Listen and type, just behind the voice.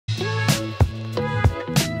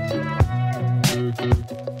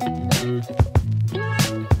What's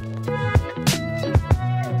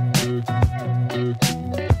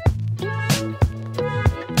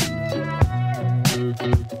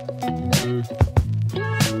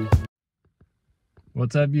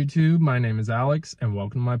up, YouTube? My name is Alex, and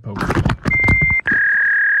welcome to my poker channel.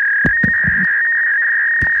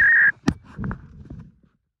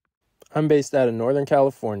 I'm based out of Northern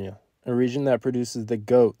California, a region that produces the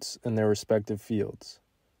GOATs in their respective fields.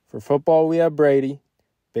 For football, we have Brady.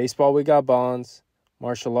 Baseball, we got Bonds.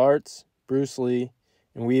 Martial arts, Bruce Lee.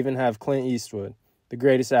 And we even have Clint Eastwood, the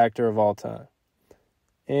greatest actor of all time.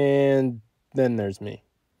 And then there's me.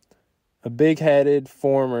 A big-headed,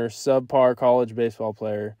 former, subpar college baseball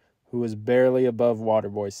player who was barely above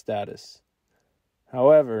Waterboy status.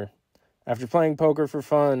 However, after playing poker for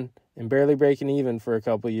fun and barely breaking even for a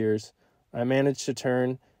couple years, I managed to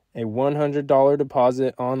turn a $100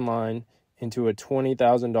 deposit online into a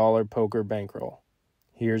 $20,000 poker bankroll.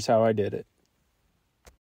 Here's how I did it.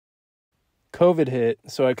 COVID hit,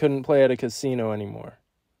 so I couldn't play at a casino anymore.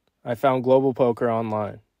 I found global poker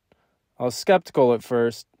online. I was skeptical at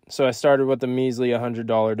first, so I started with a measly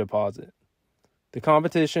 $100 deposit. The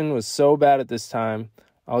competition was so bad at this time,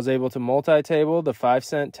 I was able to multi-table the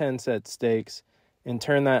 5-cent, 10-cent stakes and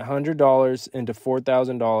turn that $100 into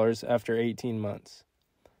 $4,000 after 18 months.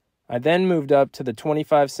 I then moved up to the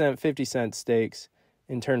 25-cent, 50-cent stakes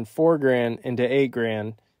and turned $4,000 into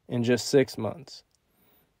 $8,000 in just 6 months.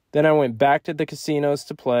 Then I went back to the casinos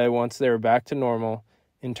to play once they were back to normal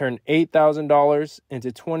and turned $8,000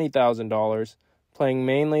 into $20,000, playing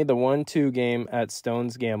mainly the 1-2 game at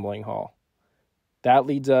Stone's Gambling Hall. That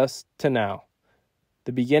leads us to now,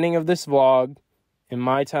 the beginning of this vlog and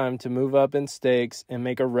my time to move up in stakes and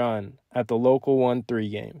make a run at the local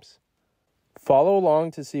 1-3 games. Follow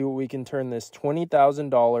along to see what we can turn this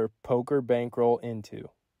 $20,000 poker bankroll into.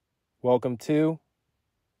 Welcome to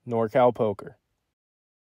NorCal Poker.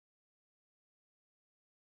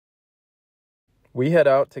 We head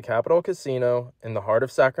out to Capital Casino in the heart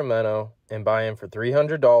of Sacramento and buy in for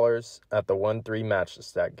 $300 at the 1-3 match to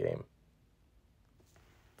stack game.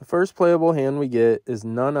 The first playable hand we get is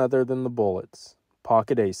none other than the Bullets,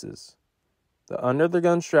 pocket aces. The under the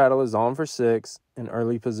gun straddle is on for 6 and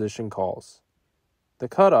early position calls. The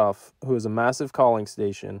cutoff, who is a massive calling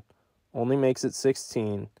station, only makes it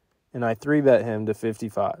 16, and I 3-bet him to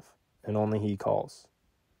 55, and only he calls.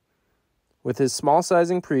 With his small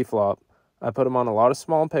sizing preflop, I put him on a lot of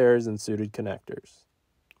small pairs and suited connectors.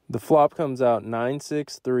 The flop comes out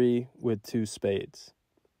 9-6-3 with 2 spades.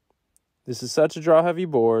 This is such a draw-heavy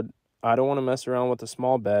board, I don't want to mess around with a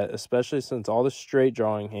small bet, especially since all the straight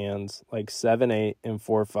drawing hands like 7-8 and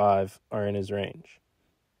 4-5 are in his range.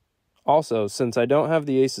 Also, since I don't have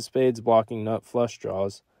the ace of spades blocking nut flush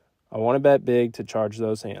draws, I want to bet big to charge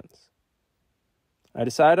those hands. I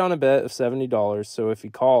decide on a bet of $70, so if he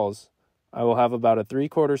calls, I will have about a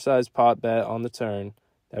 3/4 size pot bet on the turn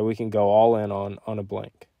that we can go all in on a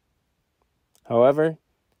blank. However,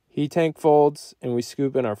 he tank folds and we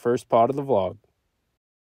scoop in our first pot of the vlog.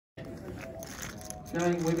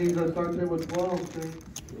 We need to start there with 12.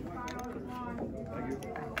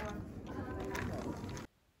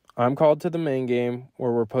 I'm called to the main game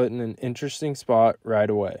where we're put in an interesting spot right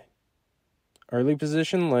away. Early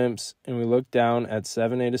position limps and we look down at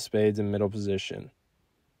 7-8 of spades in middle position.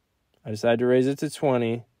 I decide to raise it to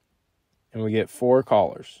 20, and we get 4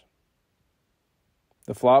 callers.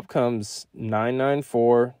 The flop comes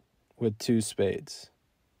 9-9-4 with 2 spades.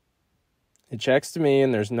 It checks to me,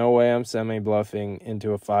 and there's no way I'm semi-bluffing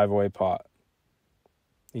into a 5-way pot.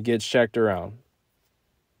 It gets checked around.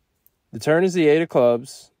 The turn is the 8 of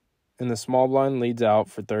clubs, and the small blind leads out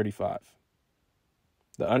for 35.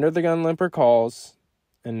 The under-the-gun limper calls,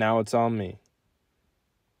 and now it's on me.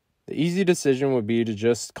 The easy decision would be to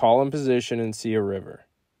just call in position and see a river.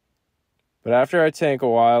 But after I tank a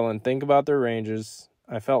while and think about their ranges,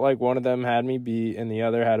 I felt like one of them had me beat and the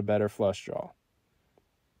other had a better flush draw.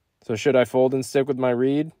 So should I fold and stick with my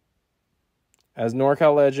read? As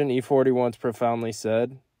NorCal legend E40 once profoundly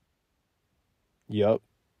said, yup.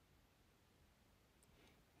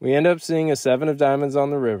 We end up seeing a 7 of diamonds on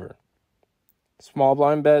the river. Small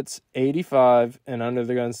blind bets 85 and under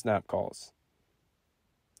the gun snap calls.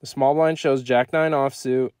 The small blind shows Jack 9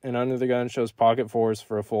 offsuit, and under the gun shows pocket 4s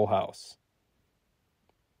for a full house.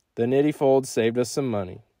 The nitty fold saved us some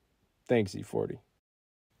money. Thanks, E40.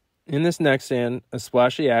 In this next hand, a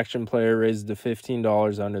splashy action player raises to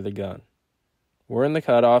 $15 under the gun. We're in the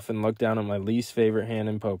cutoff and look down at my least favorite hand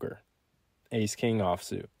in poker, Ace-King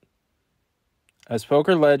offsuit. As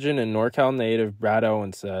poker legend and NorCal native Brad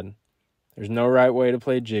Owen said, there's no right way to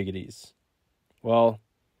play jiggities. Well,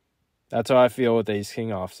 that's how I feel with Ace-King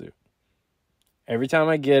offsuit. Every time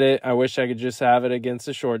I get it, I wish I could just have it against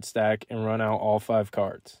the short stack and run out all 5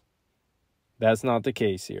 cards. That's not the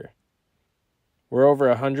case here. We're over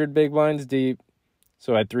 100 big blinds deep,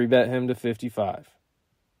 so I 3-bet him to 55.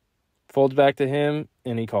 Folds back to him,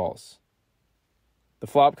 and he calls. The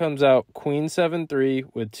flop comes out Queen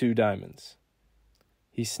 7-3 with 2 diamonds.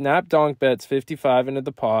 He snap donk bets 55 into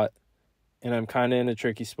the pot, and I'm kinda in a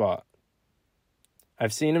tricky spot.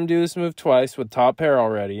 I've seen him do this move twice with top pair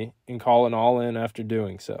already and call an all-in after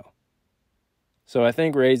doing so. So I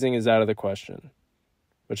think raising is out of the question.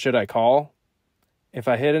 But should I call? If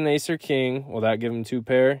I hit an ace or king, will that give him 2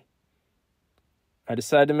 pair? I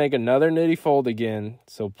decide to make another nitty fold again,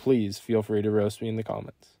 so please feel free to roast me in the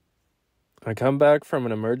comments. I come back from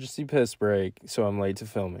an emergency piss break, so I'm late to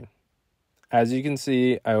filming. As you can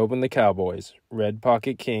see, I open the Cowboys, red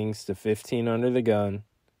pocket kings to 15 under the gun,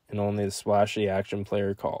 and only the splashy action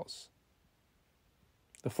player calls.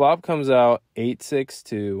 The flop comes out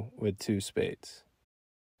 8-6-2 with 2 spades.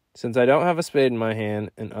 Since I don't have a spade in my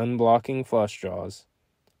hand and unblocking flush draws,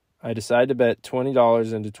 I decide to bet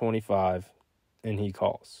 $20 into 25, and he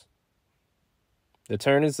calls. The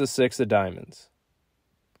turn is the 6 of diamonds.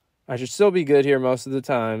 I should still be good here most of the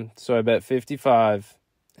time, so I bet 55,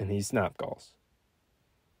 and he snap calls.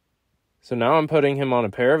 So now I'm putting him on a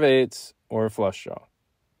pair of 8s or a flush draw.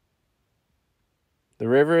 The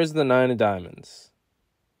river is the 9 of diamonds.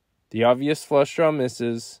 The obvious flush draw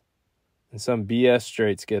misses, and some BS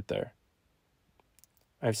straights get there.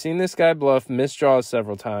 I've seen this guy bluff misdraws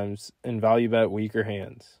several times and value bet weaker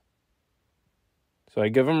hands. So I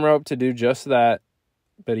give him rope to do just that,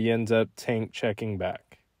 but he ends up tank checking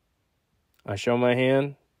back. I show my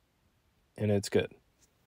hand, and it's good.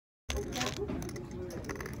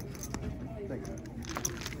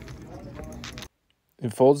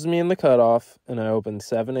 It folds me in the cutoff, and I open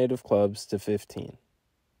 7-8 of clubs to 15.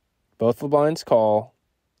 Both the blinds call,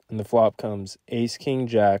 and the flop comes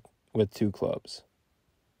ace-king-jack with 2 clubs.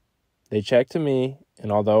 They check to me,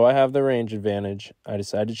 and although I have the range advantage, I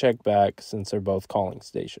decide to check back since they're both calling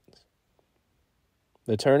stations.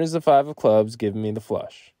 The turn is the 5 of clubs, giving me the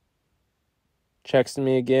flush. Checks to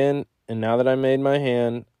me again, and now that I made my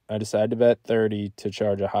hand, I decide to bet 30 to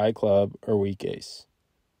charge a high club or weak ace.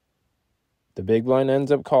 The big blind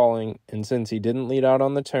ends up calling, and since he didn't lead out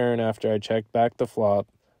on the turn after I checked back the flop,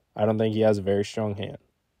 I don't think he has a very strong hand.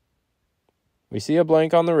 We see a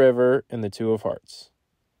blank on the river and the 2 of hearts.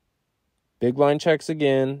 Big blind checks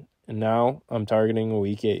again, and now I'm targeting a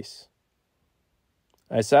weak ace.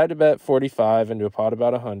 I decide to bet 45 into a pot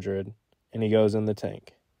about 100, and he goes in the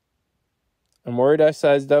tank. I'm worried I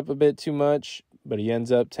sized up a bit too much, but he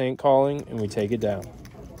ends up tank calling, and we take it down.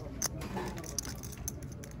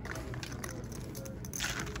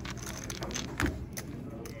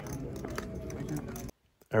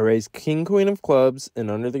 I raise king-queen of clubs and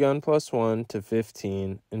under the gun +1 to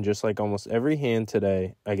 15, and just like almost every hand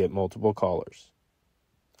today, I get multiple callers.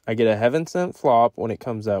 I get a heaven-sent flop when it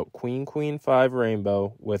comes out queen-queen-5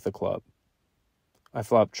 rainbow with a club. I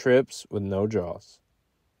flop trips with no draws.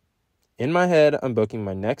 In my head, I'm booking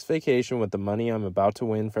my next vacation with the money I'm about to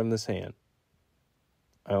win from this hand.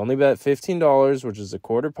 I only bet $15, which is a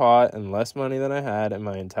quarter pot and less money than I had in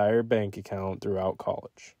my entire bank account throughout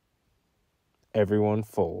college. Everyone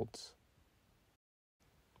folds.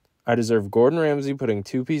 I deserve Gordon Ramsay putting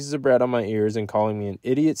 2 pieces of bread on my ears and calling me an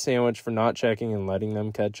idiot sandwich for not checking and letting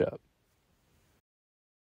them catch up.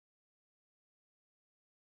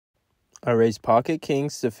 I raise pocket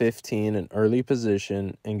kings to 15 in early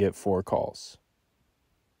position and get 4 calls.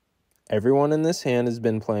 Everyone in this hand has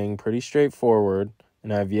been playing pretty straightforward,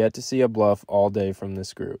 and I have yet to see a bluff all day from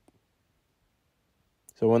this group.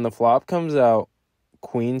 So when the flop comes out,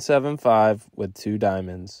 Queen 7-5 with 2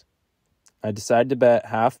 diamonds, I decide to bet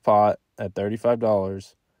half pot at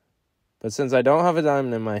 $35, but since I don't have a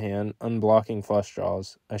diamond in my hand, unblocking flush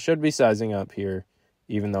draws, I should be sizing up here,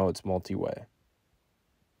 even though it's multi-way.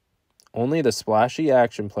 Only the splashy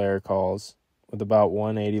action player calls, with about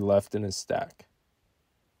 180 left in his stack.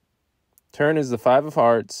 Turn is the 5 of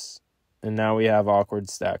hearts, and now we have awkward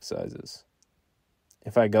stack sizes.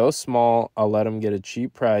 If I go small, I'll let him get a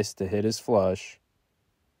cheap price to hit his flush,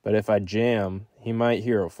 but if I jam, he might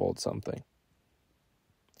hero fold something.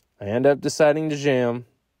 I end up deciding to jam,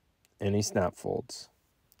 and he snap folds.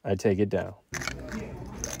 I take it down.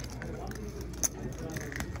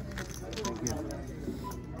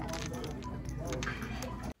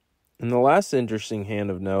 In the last interesting hand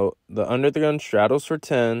of note, the under the gun straddles for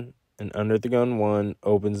 10, and under the gun 1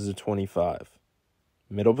 opens to 25.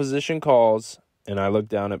 Middle position calls, and I look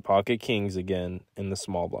down at pocket kings again in the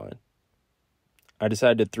small blind. I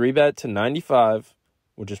decide to 3-bet to 95,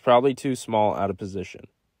 which is probably too small out of position.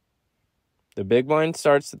 The big blind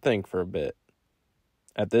starts to think for a bit.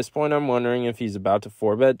 At this point, I'm wondering if he's about to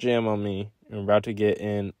 4-bet jam on me and we're about to get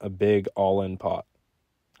in a big all-in pot.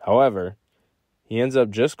 However, he ends up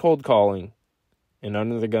just cold calling, and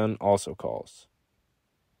under the gun also calls.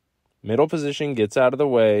 Middle position gets out of the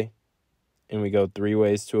way, and we go 3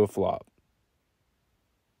 ways to a flop.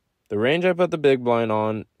 The range I put the big blind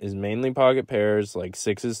on is mainly pocket pairs like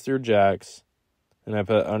 6s through jacks, and I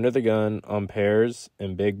put under the gun on pairs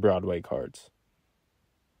and big Broadway cards.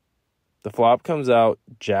 The flop comes out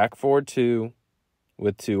Jack 4-2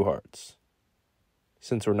 with 2 hearts.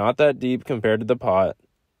 Since we're not that deep compared to the pot,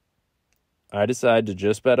 I decide to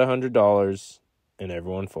just bet $100 and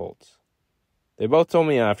everyone folds. They both told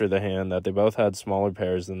me after the hand that they both had smaller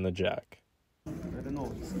pairs than the jack. I don't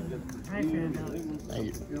know. I found out.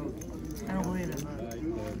 Thank you. I don't believe it.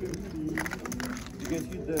 You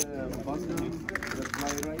can see the button, the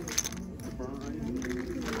fly right, the burn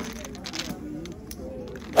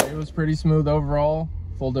right. It was pretty smooth overall.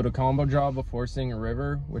 Folded a combo draw before seeing a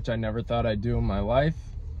river, which I never thought I'd do in my life.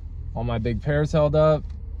 All my big pairs held up,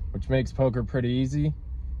 which makes poker pretty easy,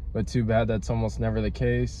 but too bad that's almost never the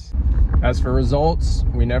case. As for results,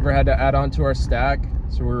 we never had to add on to our stack,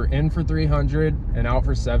 so we were in for 300 and out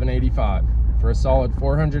for 785 for a solid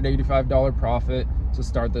 $485 profit to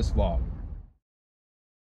start this vlog.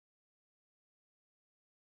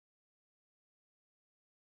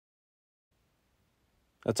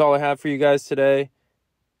 That's all I have for you guys today,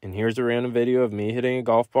 and here's a random video of me hitting a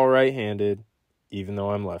golf ball right-handed, even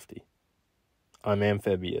though I'm lefty. I'm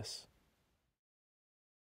amphibious.